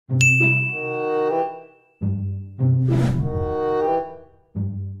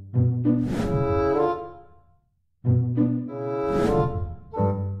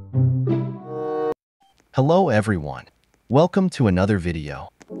Hello everyone. Welcome to another video.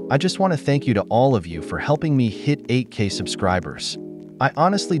 I just want to thank you to all of you for helping me hit 8K subscribers. I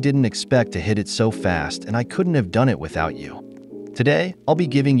honestly didn't expect to hit it so fast, and I couldn't have done it without you. Today, I'll be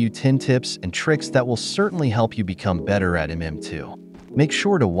giving you 10 tips and tricks that will certainly help you become better at MM2. Make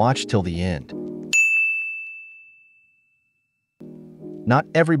sure to watch till the end. Not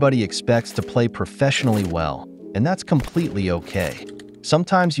everybody expects to play professionally well, and that's completely okay.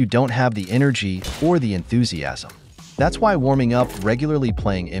 Sometimes you don't have the energy or the enthusiasm. That's why warming up regularly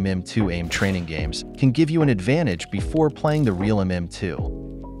playing MM2 aim training games can give you an advantage before playing the real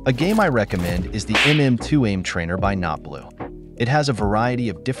MM2. A game I recommend is the MM2 Aim Trainer by NotBlue. It has a variety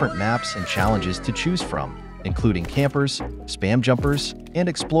of different maps and challenges to choose from, including campers, spam jumpers, and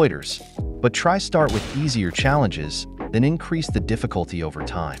exploiters. But try start with easier challenges, then increase the difficulty over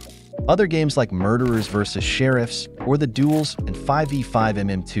time. Other games like Murderers vs. Sheriffs or the Duels and 5v5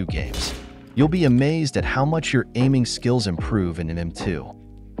 MM2 games. You'll be amazed at how much your aiming skills improve in MM2.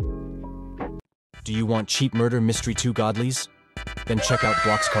 Do you want cheap murder mystery 2 godlies? Then check out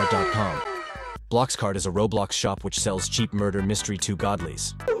BLOXCART.com. BLOXCART is a Roblox shop which sells cheap murder mystery 2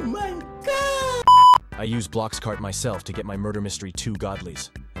 godlies. Oh my god! I use BLOXCART myself to get my murder mystery 2 godlies,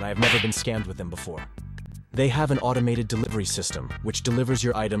 and I have never been scammed with them before. They have an automated delivery system, which delivers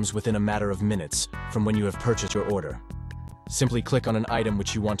your items within a matter of minutes from when you have purchased your order. Simply click on an item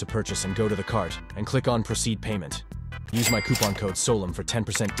which you want to purchase and go to the cart, and click on Proceed Payment. Use my coupon code SOLEM for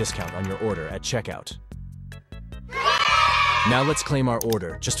 10% discount on your order at checkout. Now let's claim our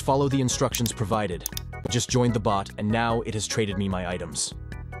order. Just follow the instructions provided. Just joined the bot, and now it has traded me my items.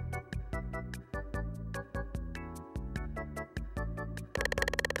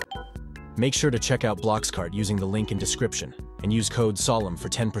 Make sure to check out BLOXCART using the link in description, and use code SOLEM for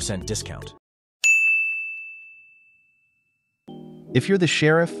 10% discount. If you're the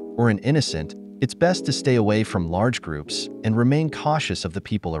sheriff or an innocent, it's best to stay away from large groups and remain cautious of the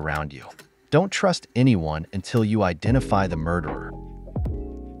people around you. Don't trust anyone until you identify the murderer.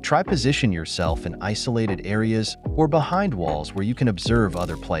 Try position yourself in isolated areas or behind walls where you can observe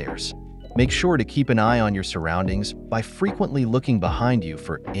other players. Make sure to keep an eye on your surroundings by frequently looking behind you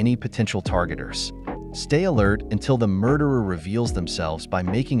for any potential targeters. Stay alert until the murderer reveals themselves by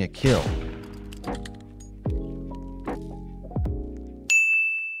making a kill.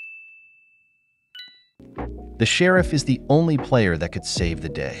 The sheriff is the only player that could save the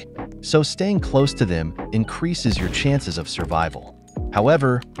day, so staying close to them increases your chances of survival.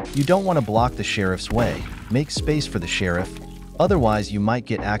 However, you don't want to block the sheriff's way. Make space for the sheriff. Otherwise, you might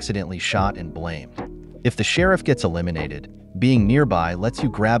get accidentally shot and blamed. If the sheriff gets eliminated, being nearby lets you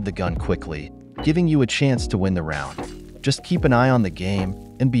grab the gun quickly, giving you a chance to win the round. Just keep an eye on the game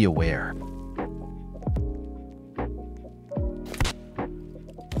and be aware.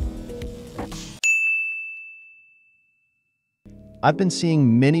 I've been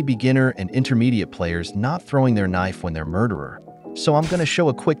seeing many beginner and intermediate players not throwing their knife when they're murderer, so I'm going to show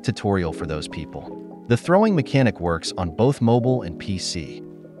a quick tutorial for those people. The throwing mechanic works on both mobile and PC.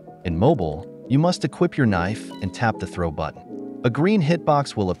 In mobile, you must equip your knife and tap the throw button. A green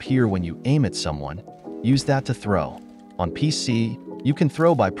hitbox will appear when you aim at someone. Use that to throw. On PC, you can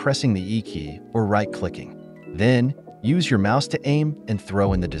throw by pressing the E key or right-clicking. Then, use your mouse to aim and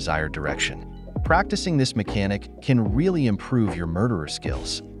throw in the desired direction. Practicing this mechanic can really improve your murderer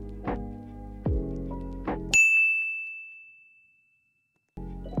skills.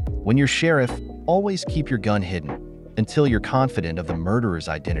 When you're sheriff, always keep your gun hidden until you're confident of the murderer's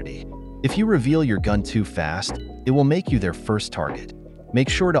identity. If you reveal your gun too fast, it will make you their first target. Make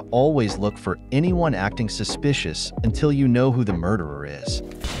sure to always look for anyone acting suspicious until you know who the murderer is.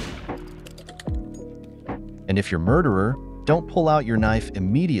 And if you're murderer, don't pull out your knife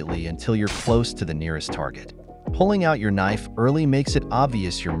immediately until you're close to the nearest target. Pulling out your knife early makes it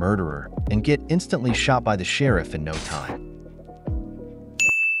obvious you're murderer and get instantly shot by the sheriff in no time.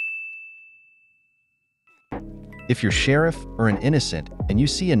 If you're sheriff or an innocent and you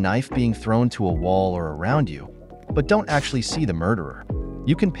see a knife being thrown to a wall or around you, but don't actually see the murderer,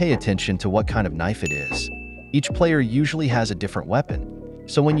 you can pay attention to what kind of knife it is. Each player usually has a different weapon,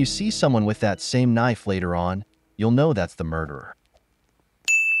 so when you see someone with that same knife later on, you'll know that's the murderer.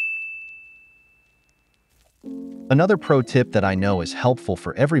 Another pro tip that I know is helpful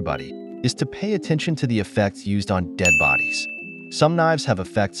for everybody is to pay attention to the effects used on dead bodies. Some knives have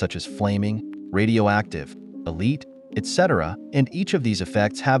effects such as flaming, radioactive, elite, etc., and each of these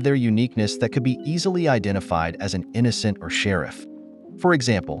effects have their uniqueness that could be easily identified as an innocent or sheriff. For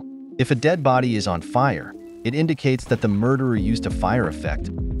example, if a dead body is on fire, it indicates that the murderer used a fire effect,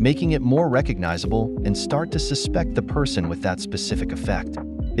 making it more recognizable and start to suspect the person with that specific effect.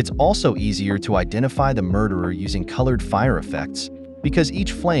 It's also easier to identify the murderer using colored fire effects because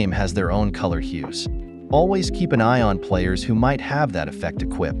each flame has their own color hues. Always keep an eye on players who might have that effect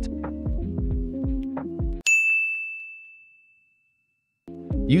equipped.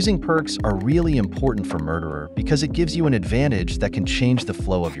 Using perks are really important for Murderer because it gives you an advantage that can change the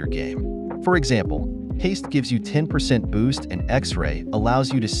flow of your game. For example, Haste gives you 10% boost and X-Ray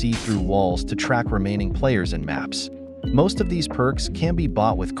allows you to see through walls to track remaining players and maps. Most of these perks can be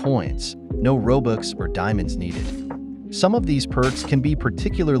bought with coins, no Robux or diamonds needed. Some of these perks can be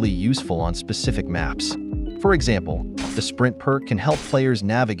particularly useful on specific maps. For example, the Sprint perk can help players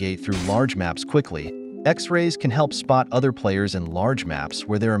navigate through large maps quickly. X-rays can help spot other players in large maps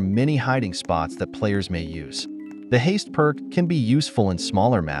where there are many hiding spots that players may use. The Haste perk can be useful in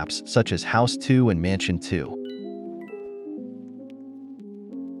smaller maps such as House 2 and Mansion 2.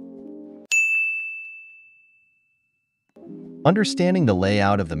 Understanding the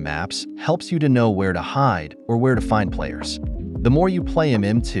layout of the maps helps you to know where to hide or where to find players. The more you play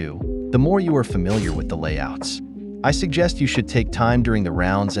MM2, the more you are familiar with the layouts. I suggest you should take time during the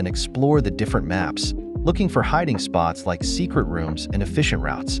rounds and explore the different maps, looking for hiding spots like secret rooms and efficient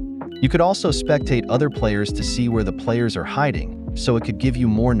routes. You could also spectate other players to see where the players are hiding, so it could give you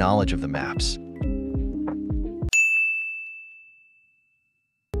more knowledge of the maps.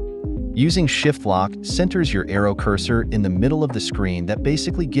 Using shiftlock centers your arrow cursor in the middle of the screen that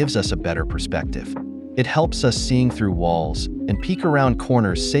basically gives us a better perspective. It helps us seeing through walls and peek around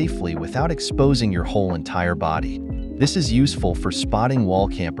corners safely without exposing your whole entire body. This is useful for spotting wall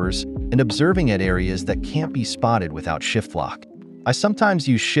campers and observing at areas that can't be spotted without shiftlock. I sometimes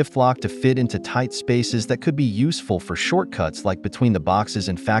use shiftlock to fit into tight spaces that could be useful for shortcuts like between the boxes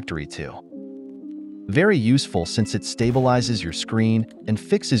in Factory 2. Very useful since it stabilizes your screen and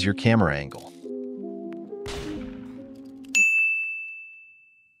fixes your camera angle.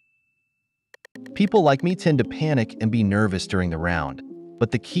 People like me tend to panic and be nervous during the round,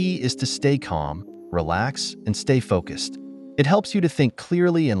 but the key is to stay calm, relax, and stay focused. It helps you to think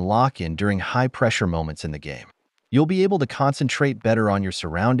clearly and lock in during high-pressure moments in the game. You'll be able to concentrate better on your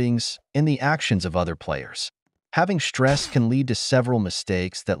surroundings and the actions of other players. Having stress can lead to several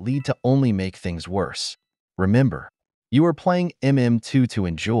mistakes that lead to only make things worse. Remember, you are playing MM2 to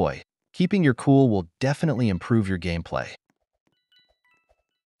enjoy. Keeping your cool will definitely improve your gameplay.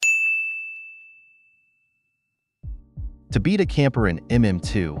 To beat a camper in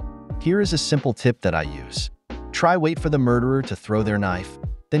MM2, here is a simple tip that I use. Wait for the murderer to throw their knife,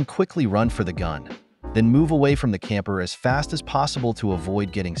 then quickly run for the gun. Then move away from the camper as fast as possible to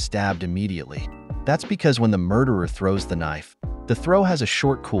avoid getting stabbed immediately. That's because when the murderer throws the knife, the throw has a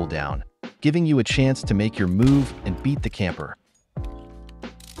short cooldown, giving you a chance to make your move and beat the camper.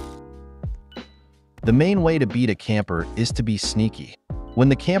 The main way to beat a camper is to be sneaky. When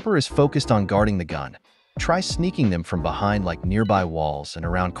the camper is focused on guarding the gun, try sneaking them from behind like nearby walls and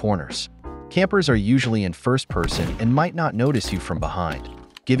around corners. Campers are usually in first person and might not notice you from behind,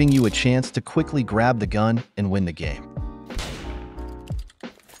 giving you a chance to quickly grab the gun and win the game.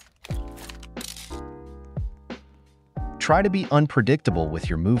 Try to be unpredictable with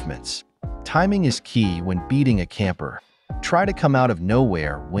your movements. Timing is key when beating a camper. Try to come out of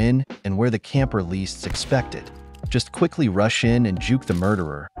nowhere when and where the camper least expected. Just quickly rush in and juke the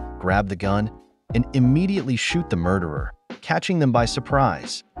murderer, grab the gun, and immediately shoot the murderer, catching them by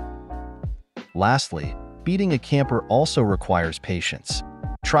surprise. Lastly, beating a camper also requires patience.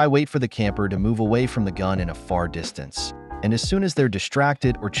 Wait for the camper to move away from the gun in a far distance, and as soon as they're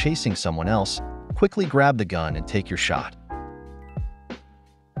distracted or chasing someone else, quickly grab the gun and take your shot.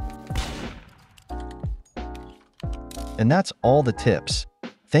 And that's all the tips.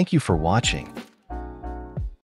 Thank you for watching.